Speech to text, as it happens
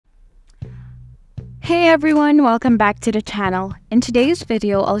Hey everyone, welcome back to the channel. In today's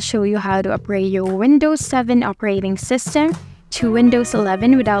video, I'll show you how to upgrade your Windows 7 operating system to Windows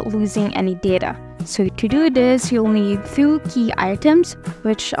 11 without losing any data. So to do this, you'll need two key items,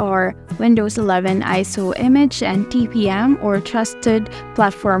 which are Windows 11 ISO image and TPM or Trusted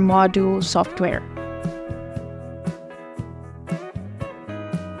Platform Module software.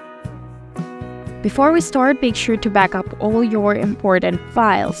 Before we start, make sure to back up all your important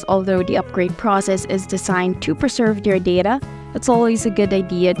files. Although the upgrade process is designed to preserve your data, it's always a good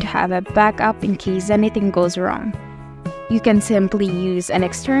idea to have a backup in case anything goes wrong. You can simply use an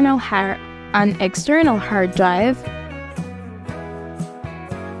external hard drive,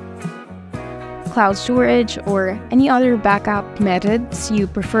 cloud storage, or any other backup methods you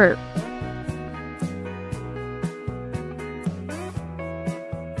prefer.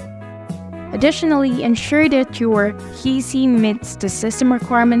 Additionally, ensure that your PC meets the system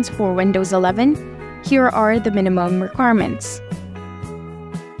requirements for Windows 11. Here are the minimum requirements.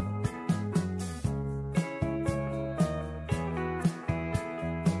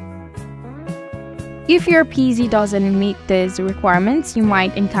 If your PC doesn't meet these requirements, you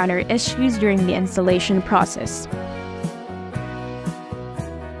might encounter issues during the installation process.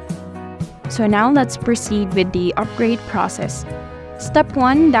 So now let's proceed with the upgrade process. Step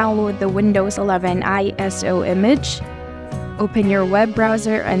 1. Download the Windows 11 ISO image. Open your web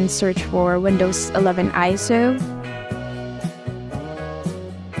browser and search for Windows 11 ISO.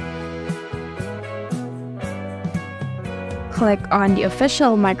 Click on the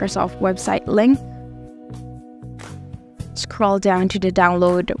official Microsoft website link. Scroll down to the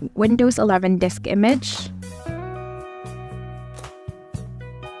Download Windows 11 disk image.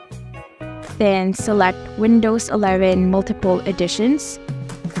 Then select Windows 11 Multiple Editions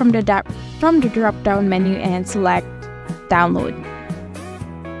from the drop-down menu and select Download.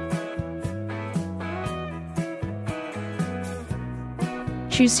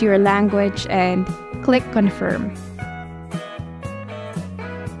 Choose your language and click Confirm.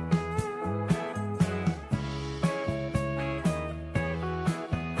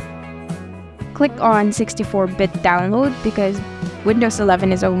 Click on 64-bit download because Windows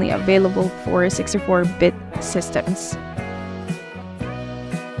 11 is only available for 64-bit systems.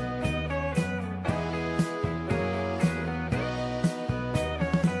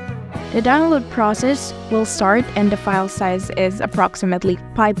 The download process will start and the file size is approximately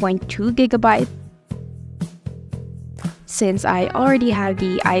 5.2 GB. Since I already have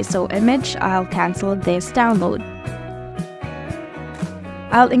the ISO image, I'll cancel this download.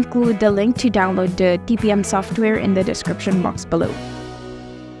 I'll include the link to download the TPM software in the description box below.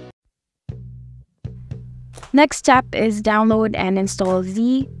 Next step is download and install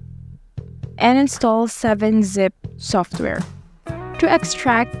 7-zip software. To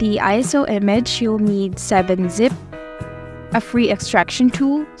extract the ISO image, you'll need 7-zip, a free extraction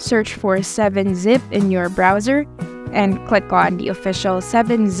tool. Search for 7-zip in your browser and click on the official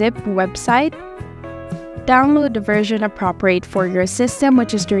 7-zip website. Download the version appropriate for your system,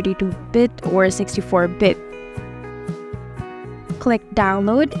 which is 32-bit or 64-bit. Click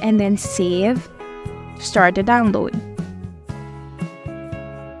Download and then Save to start the download.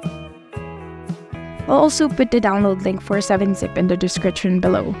 I'll also put the download link for 7-zip in the description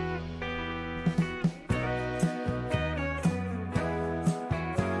below.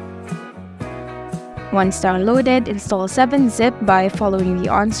 Once downloaded, install 7-zip by following the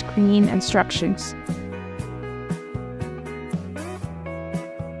on-screen instructions.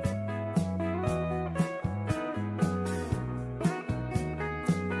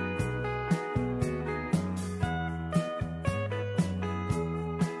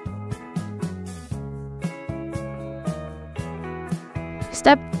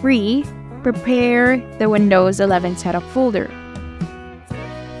 Step 3. Prepare the Windows 11 setup folder.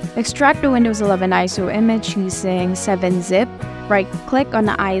 Extract the Windows 11 ISO image using 7-zip. Right-click on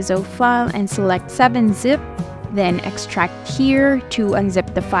the ISO file and select 7-zip, then extract here to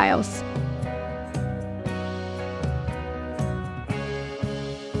unzip the files.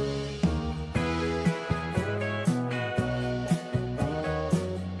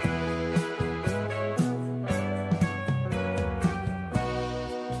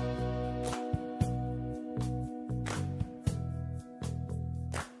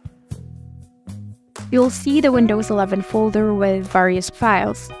 You'll see the Windows 11 folder with various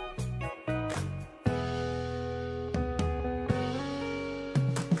files.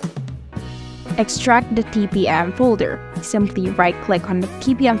 Extract the TPM folder. Simply right-click on the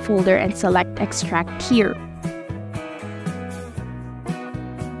TPM folder and select Extract here.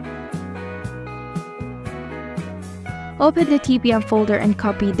 Open the TPM folder and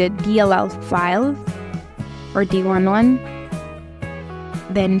copy the DLL file. or D11.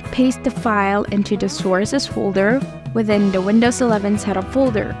 Then paste the file into the sources folder within the Windows 11 setup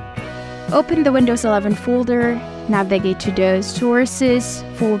folder. Open the Windows 11 folder, navigate to the sources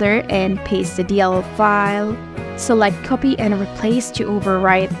folder and paste the DLL file. Select copy and replace to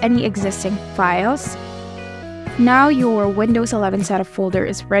overwrite any existing files. Now your Windows 11 setup folder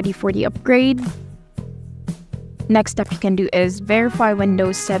is ready for the upgrade. Next step you can do is verify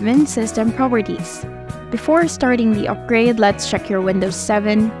Windows 7 system properties. Before starting the upgrade, let's check your Windows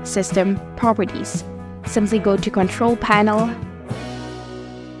 7 system properties. Simply go to Control Panel,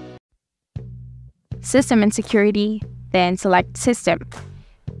 System and Security, then select System.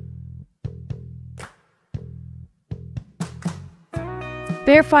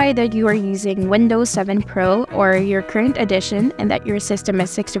 Verify that you are using Windows 7 Pro or your current edition and that your system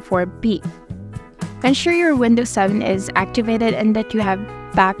is 64-bit. Ensure your Windows 7 is activated and that you have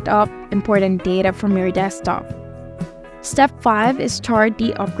backed up important data from your desktop. Step 5 is start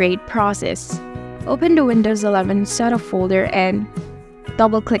the upgrade process. Open the Windows 11 setup folder and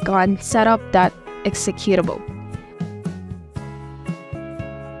double-click on Setup.executable.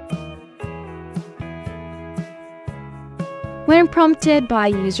 When prompted by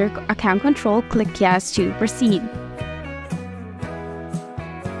User Account Control, click Yes to proceed.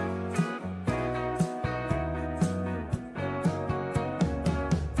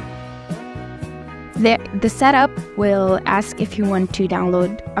 The setup will ask if you want to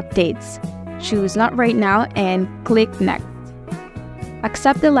download updates. Choose Not Right Now and click Next.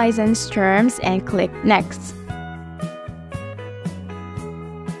 Accept the license terms and click Next.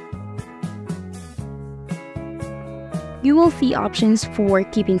 You will see options for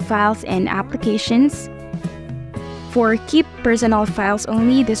keeping files and applications. For keep personal files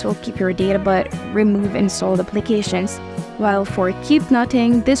only, this will keep your data but remove installed applications. While for keep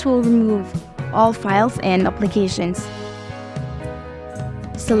nothing, this will remove all files and applications.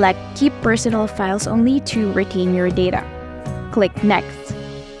 Select Keep Personal Files Only to retain your data. Click Next.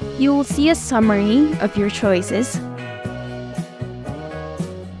 You will see a summary of your choices.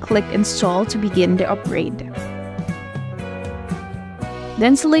 Click Install to begin the upgrade. The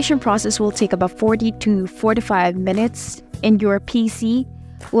installation process will take about 40 to 45 minutes and your PC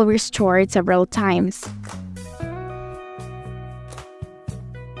will restore several times.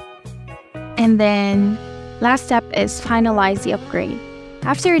 And then, last step is finalize the upgrade.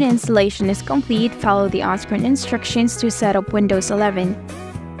 After the installation is complete, follow the on-screen instructions to set up Windows 11.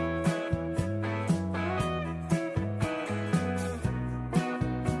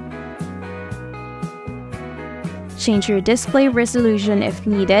 Change your display resolution if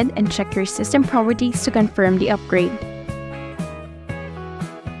needed and check your system properties to confirm the upgrade.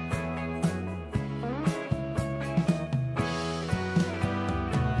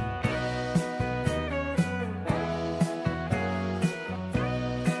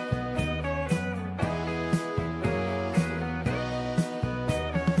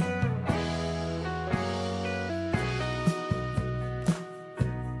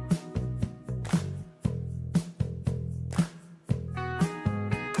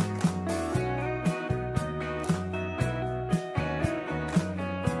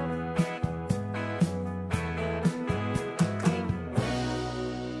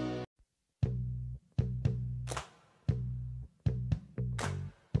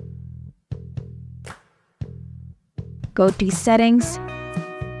 Go to Settings,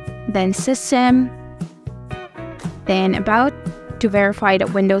 then System, then About to verify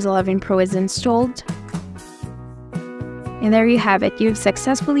that Windows 11 Pro is installed. And there you have it, you've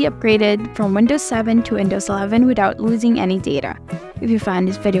successfully upgraded from Windows 7 to Windows 11 without losing any data. If you found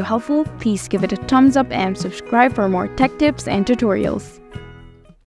this video helpful, please give it a thumbs up and subscribe for more tech tips and tutorials.